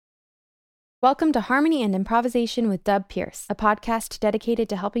Welcome to Harmony and Improvisation with Dub Pierce, a podcast dedicated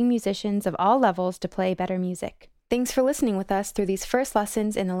to helping musicians of all levels to play better music. Thanks for listening with us through these first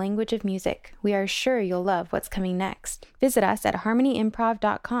lessons in the language of music. We are sure you'll love what's coming next. Visit us at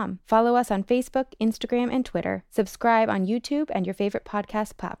harmonyimprov.com. Follow us on Facebook, Instagram, and Twitter. Subscribe on YouTube and your favorite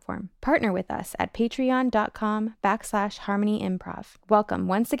podcast platform. Partner with us at patreon.com/harmonyimprov. Welcome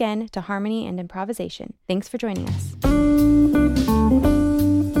once again to Harmony and Improvisation. Thanks for joining us.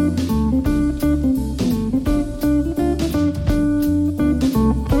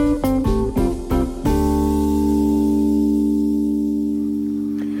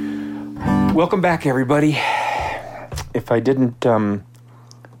 Welcome back, everybody. If I didn't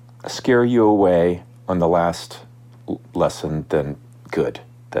scare you away on the last lesson, then good.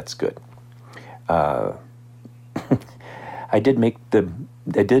 That's good. I did make the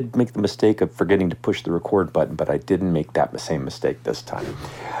mistake of forgetting to push the record button, but I didn't make that same mistake this time.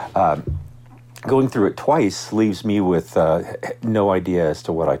 Going through it twice leaves me with no idea as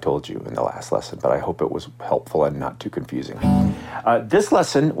to what I told you in the last lesson, but I hope it was helpful and not too confusing. This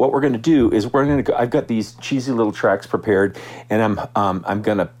lesson, what we're going to do is I've got these cheesy little tracks prepared, and I'm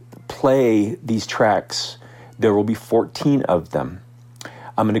going to play these tracks. There will be 14 of them.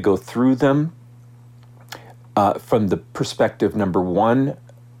 I'm going to go through them from the perspective number 1,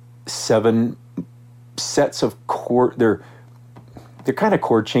 7 sets of chord. They're kind of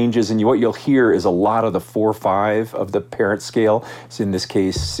chord changes, and what you'll hear is a lot of the 4/5 of the parent scale. So in this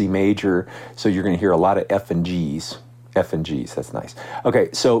case, C major. So you're going to hear a lot of F and Gs. F and Gs, that's nice. Okay,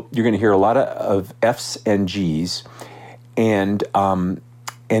 so you're going to hear a lot of Fs and Gs, and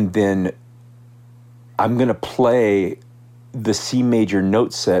then I'm going to play the C major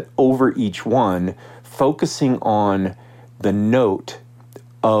note set over each one, focusing on the note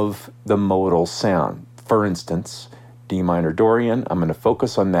of the modal sound. For instance, D minor Dorian, I'm going to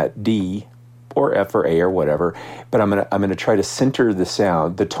focus on that D or F or A or whatever, but I'm going to try to center the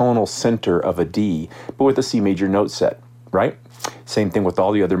sound, the tonal center of a D, but with a C major note set, right? Same thing with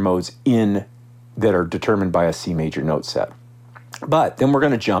all the other modes that are determined by a C major note set. But then we're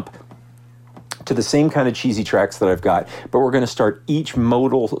going to jump to the same kind of cheesy tracks that I've got, but we're going to start each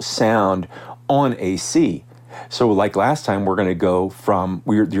modal sound on a C. So like last time, we're going to go from,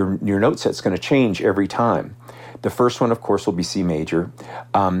 your note set's going to change every time. The first one, of course, will be C major,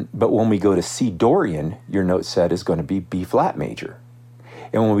 but when we go to C Dorian, your note set is going to be B flat major.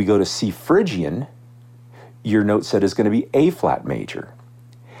 And when we go to C Phrygian, your note set is going to be A flat major.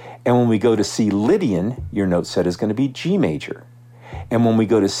 And when we go to C Lydian, your note set is going to be G major. And when we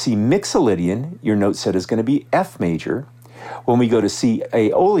go to C Mixolydian, your note set is going to be F major. When we go to C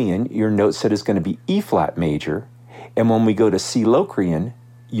Aeolian, your note set is going to be E flat major. And when we go to C Locrian,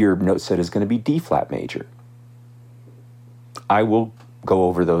 your note set is going to be D flat major. I will go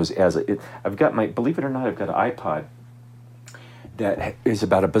over those I've got believe it or not, I've got an iPod that is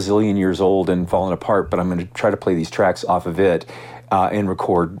about a bazillion years old and falling apart, but I'm going to try to play these tracks off of it and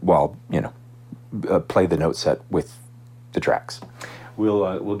record while, play the note set with the tracks.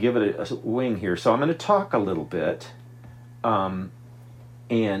 We'll give it a wing here. So I'm going to talk a little bit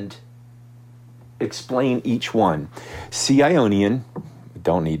and explain each one. C Ionian,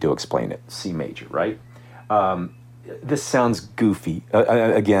 don't need to explain it. C major, right? This sounds goofy.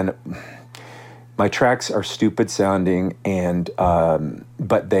 Again, my tracks are stupid sounding,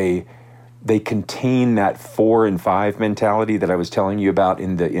 but they contain that 4 and 5 mentality that I was telling you about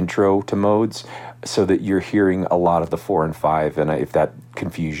in the intro to modes, so that you're hearing a lot of the 4 and 5. And if that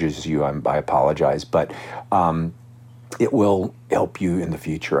confuses you, I apologize, but it will help you in the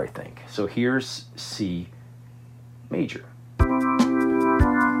future, I think. So here's C major.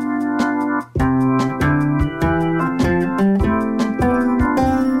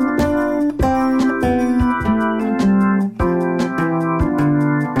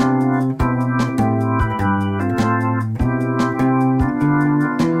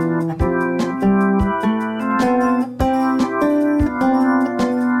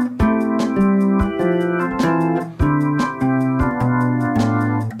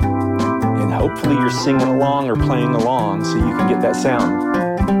 Hopefully you're singing along or playing along so you can get that sound,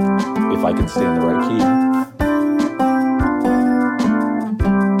 if I can stay in the right key.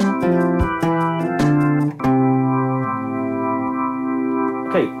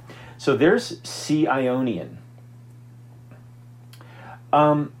 Okay, so there's C Ionian.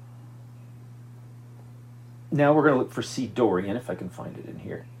 Now we're going to look for C Dorian, if I can find it in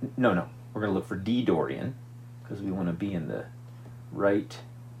here. No, we're going to look for D Dorian, because we want to be in the right...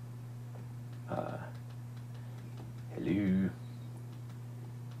 hello.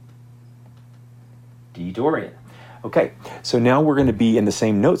 D Dorian. Okay, so now we're going to be in the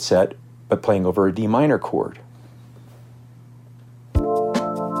same note set, but playing over a D minor chord.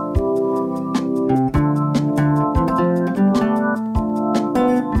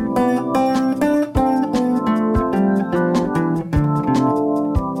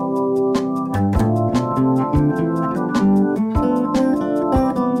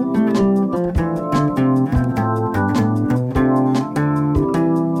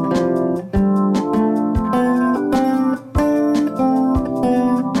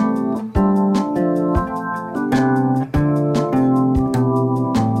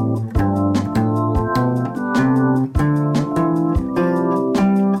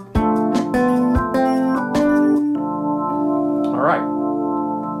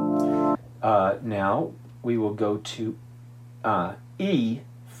 Now we will go to E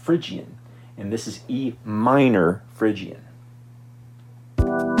Phrygian, and this is E minor Phrygian.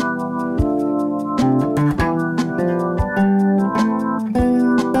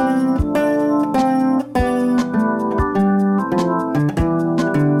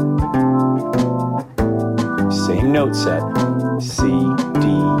 Same note set, C, D,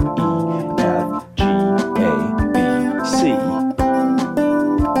 E, F, G, A, B, C.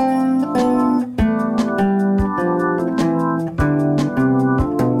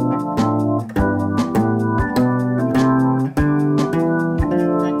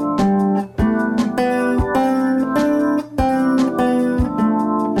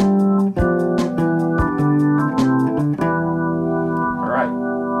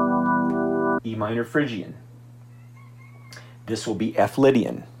 E minor Phrygian. This will be F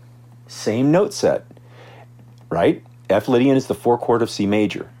Lydian. Same note set, right? F Lydian is the 4 chord of C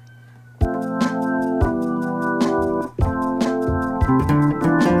major.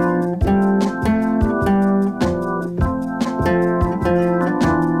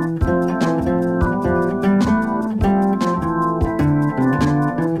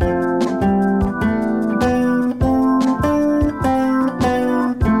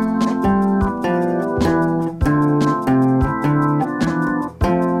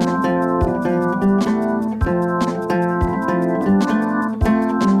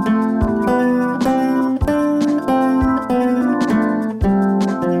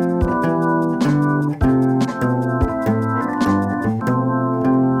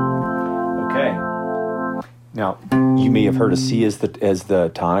 Now, you may have heard a C as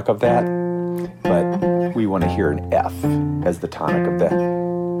the tonic of that, but we want to hear an F as the tonic of that.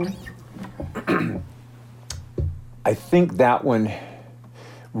 I think that one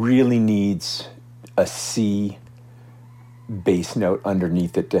really needs a C bass note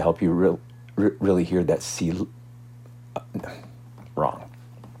underneath it to help you really hear that C. Wrong.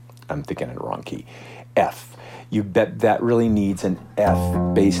 I'm thinking in the wrong key. F. You bet that really needs an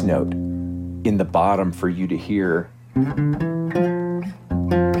F bass note in the bottom for you to hear.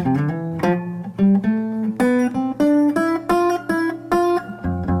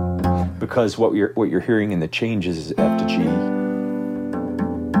 Because what you're hearing in the changes is F to G.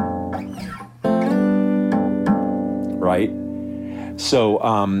 Right? So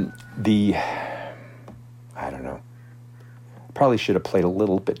I don't know. Probably should have played a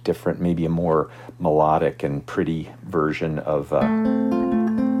little bit different, maybe a more melodic and pretty version of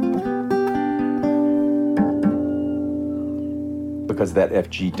because that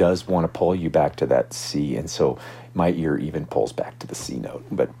FG does want to pull you back to that C, and so my ear even pulls back to the C note,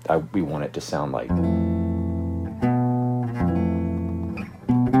 but we want it to sound like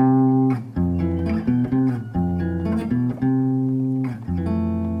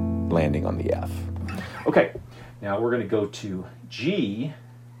landing on the F. Okay, now we're going to go to G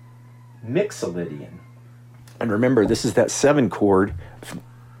Mixolydian. And remember, this is that 7 chord.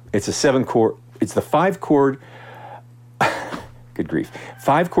 It's a 7 chord. It's the 5 chord. Good grief.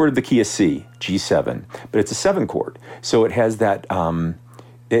 5 chord of the key of C, G7, but it's a 7 chord. So it has that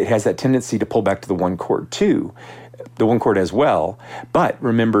tendency to pull back to the 1 chord too, the 1 chord as well. But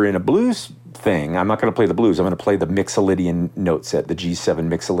remember, in a blues thing, I'm not going to play the blues. I'm going to play the Mixolydian note set, the G7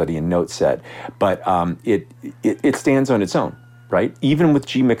 Mixolydian note set. But it stands on its own, right? Even with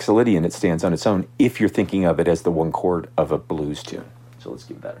G Mixolydian, it stands on its own if you're thinking of it as the 1 chord of a blues tune. So let's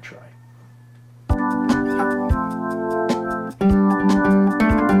give that a try.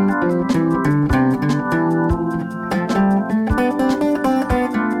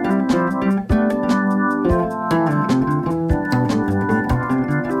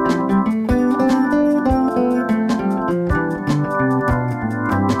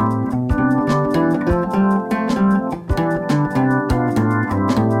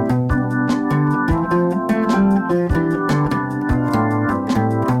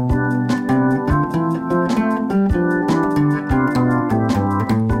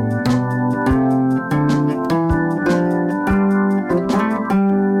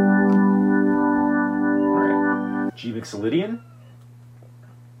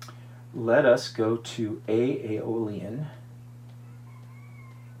 us go to A Aeolian.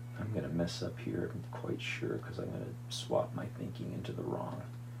 I'm going to mess up here, I'm quite sure, because I'm going to swap my thinking into the wrong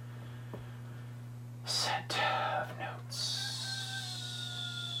set of notes.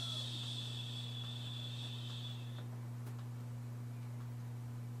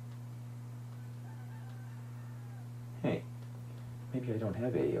 Hey, maybe I don't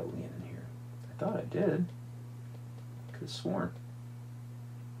have Aeolian in here. I thought I did. Could have sworn.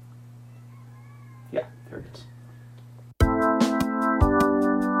 Yeah, there it is.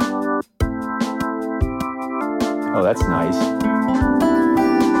 Oh, that's nice.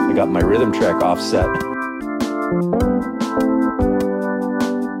 I got my rhythm track offset.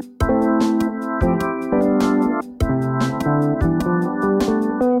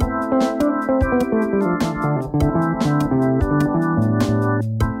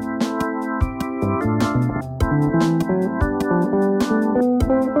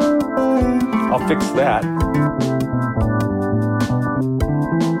 I'll fix that.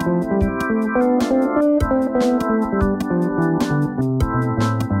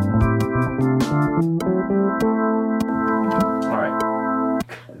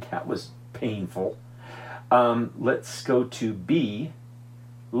 That was painful. Let's go to B,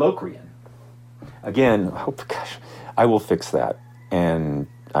 Locrian. Again, I will fix that, and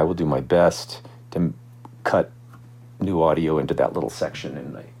I will do my best to cut new audio into that little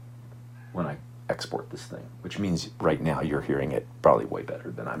section when I export this thing, which means right now you're hearing it probably way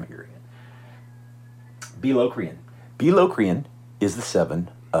better than I'm hearing it. B, Locrian. B, Locrian is the 7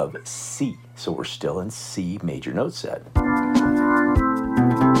 of C, so we're still in C major note set.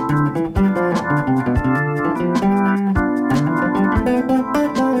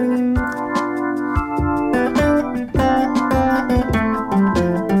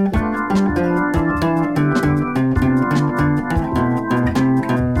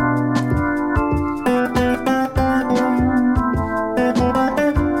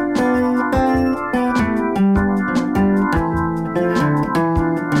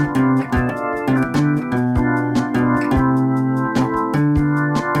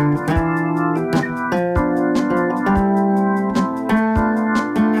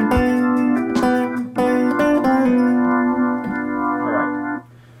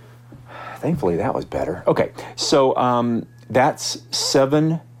 Thankfully, that was better. Okay, so that's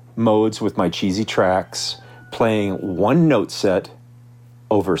 7 modes with my cheesy tracks, playing one note set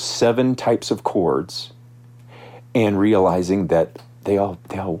over 7 types of chords, and realizing that they all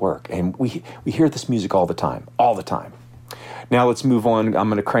work. And we hear this music all the time. Now let's move on. I'm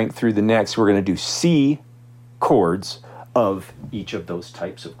going to crank through the next. We're going to do C chords of each of those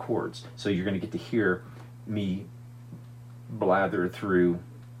types of chords. So you're going to get to hear me blather through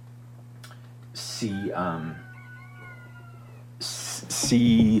C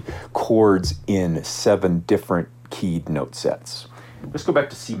chords in 7 different keyed note sets. Let's go back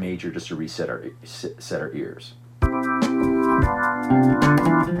to C major just to reset our ears.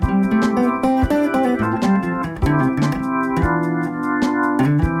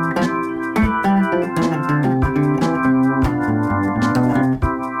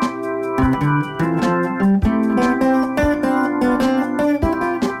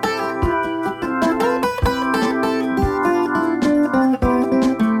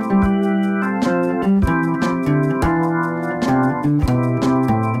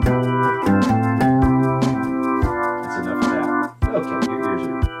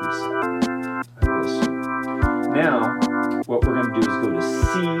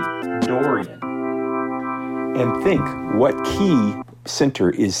 And think, what key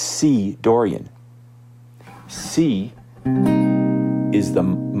center is C Dorian? C is the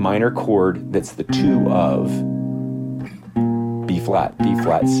minor chord that's the 2 of B flat, B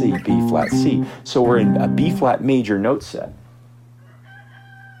flat, C, B flat, C. So we're in a B flat major note set.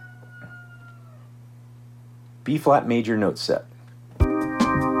 B flat major note set.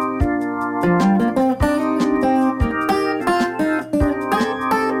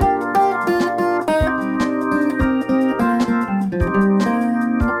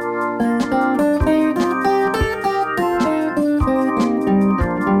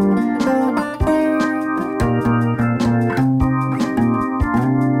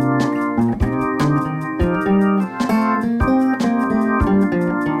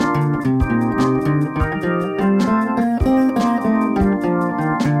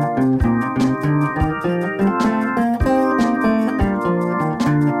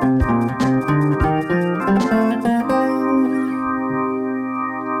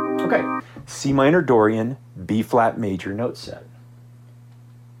 C minor Dorian, B flat major note set.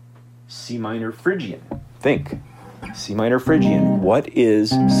 C minor Phrygian. Think, C minor Phrygian. What is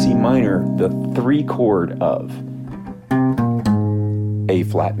C minor the 3 chord of? A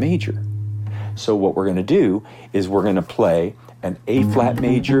flat major. So what we're going to do is we're going to play an A flat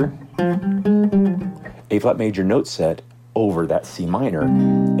major note set over that C minor,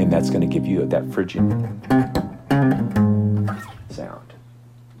 and that's going to give you that Phrygian sound.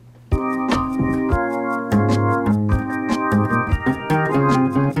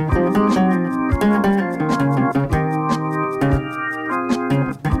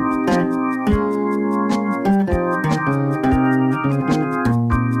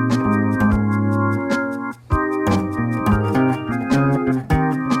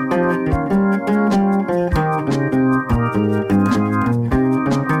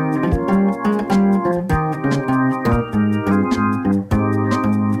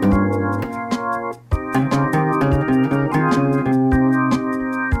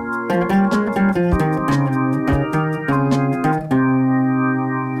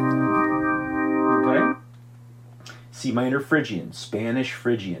 C minor Phrygian, Spanish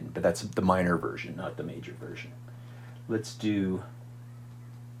Phrygian, but that's the minor version, not the major version. Let's do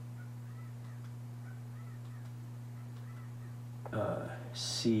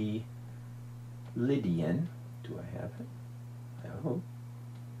C Lydian. Do I have it? Oh.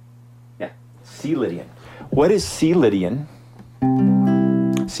 Yeah, C Lydian. What is C Lydian?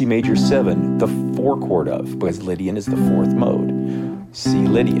 C major 7, the 4 chord of, because Lydian is the 4th mode. C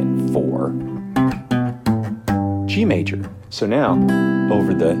Lydian, 4. G major. So now,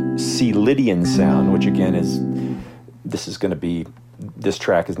 over the C Lydian sound, which again is, this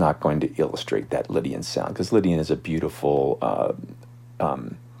track is not going to illustrate that Lydian sound, because Lydian is a beautiful,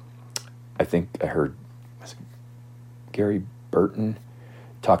 I think I heard Gary Burton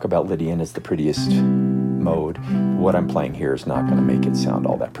talk about Lydian as the prettiest mode. What I'm playing here is not going to make it sound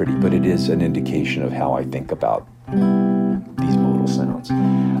all that pretty, but it is an indication of how I think about these modal sounds.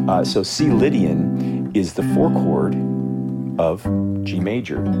 So C Lydian is the 4 chord of G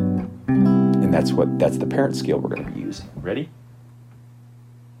major, and that's the parent scale we're going to be using. Ready?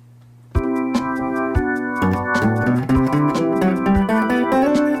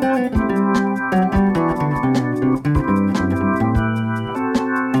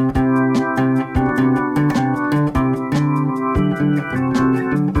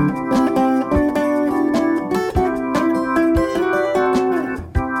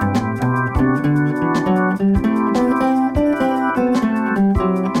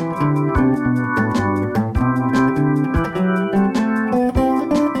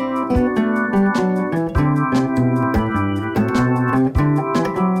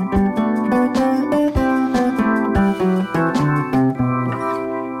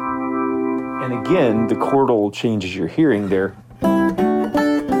 Again, the chordal changes you're hearing there.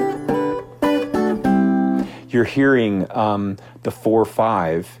 You're hearing the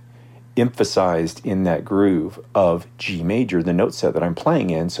 4/5 emphasized in that groove of G major, the note set that I'm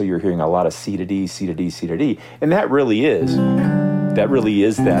playing in. So you're hearing a lot of C to D, C to D, C to D, and that really is that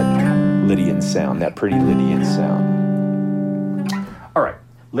Lydian sound, that pretty Lydian sound. All right,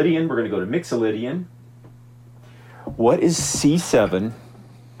 Lydian. We're going to go to Mixolydian. What is C7?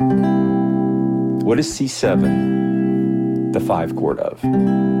 What is C7 the 5 chord of?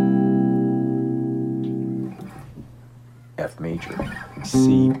 F major.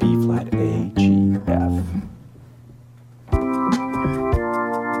 C, B flat, A, G, F.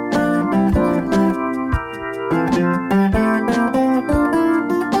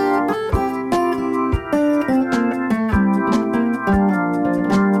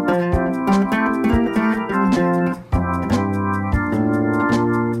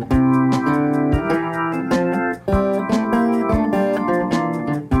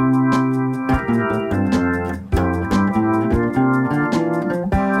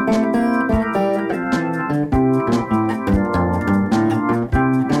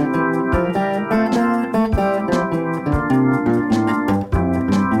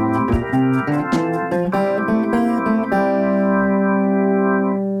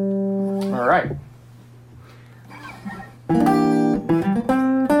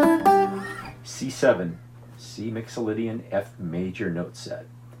 C7, C Mixolydian, F major note set.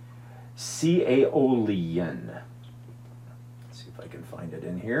 C Aeolian. Let's see if I can find it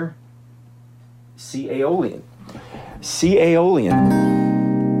in here. C Aeolian. C Aeolian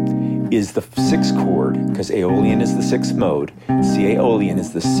is the 6th chord, because Aeolian is the 6th mode. C Aeolian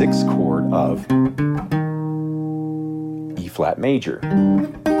is the 6th chord of E flat major.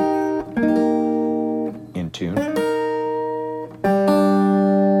 In tune.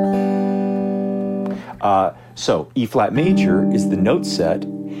 So E flat major is the note set,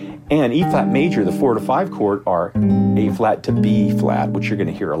 And E flat major, the 4 to 5 chord, are A flat to B flat, which you're going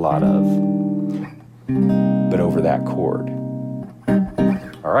to hear a lot of, but over that chord.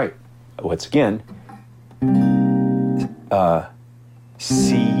 All right, once again,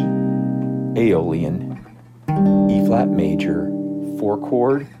 C Aeolian, E flat major, 4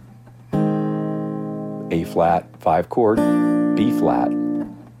 chord, A flat, 5 chord, B flat.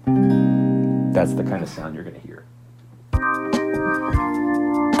 That's the kind of sound you're going to hear.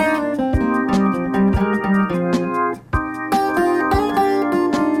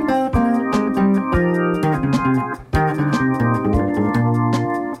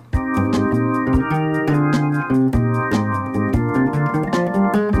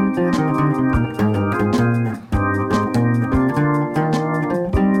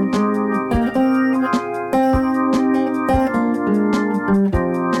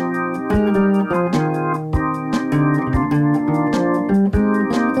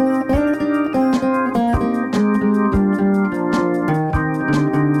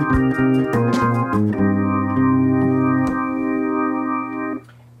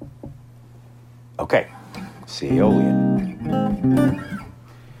 Okay, C Aeolian.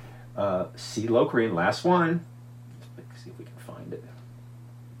 C Locrian, last one. Let's see if we can find it.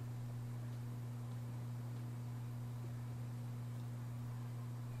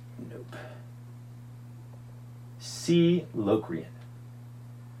 Nope. C Locrian.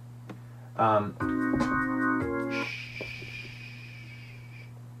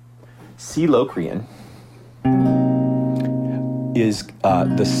 C Locrian is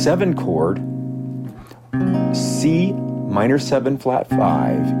the 7 chord. C minor 7 flat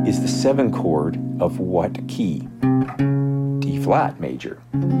 5 is the 7 chord of what key? D flat major.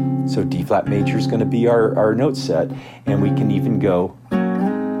 So D flat major is going to be our note set, and we can even go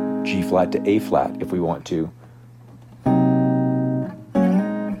G flat to A flat if we want to.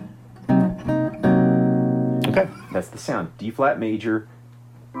 Okay, that's the sound. D flat major.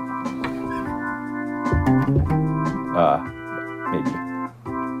 Maybe.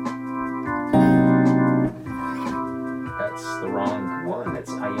 That's the wrong one.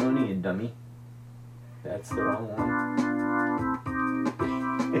 That's Ionian, dummy. That's the wrong one.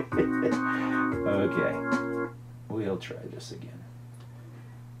 Okay. We'll try this again.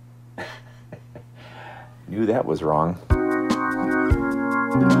 Knew that was wrong.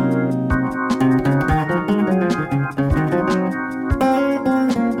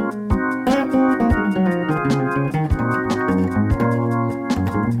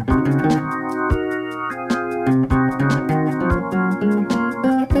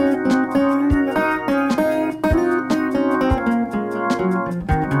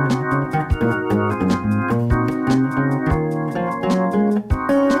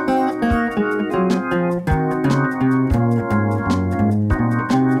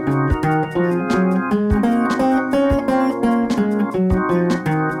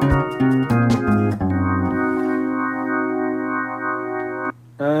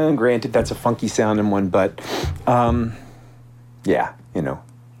 Granted, that's a funky sounding one, but yeah, you know,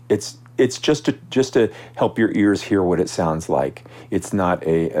 it's just to help your ears hear what it sounds like. It's not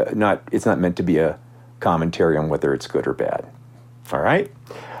it's not meant to be a commentary on whether it's good or bad. All right,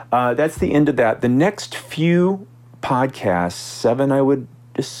 that's the end of that. The next few podcasts, 7, I would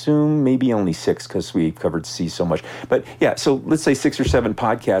assume, maybe only 6 because we covered C so much. But yeah, so let's say 6 or 7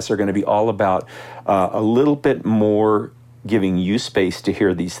 podcasts are going to be all about a little bit more giving you space to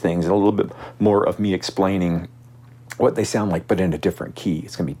hear these things, and a little bit more of me explaining what they sound like, but in a different key.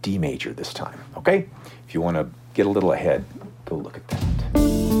 It's going to be D major this time, okay? If you want to get a little ahead, go look at that.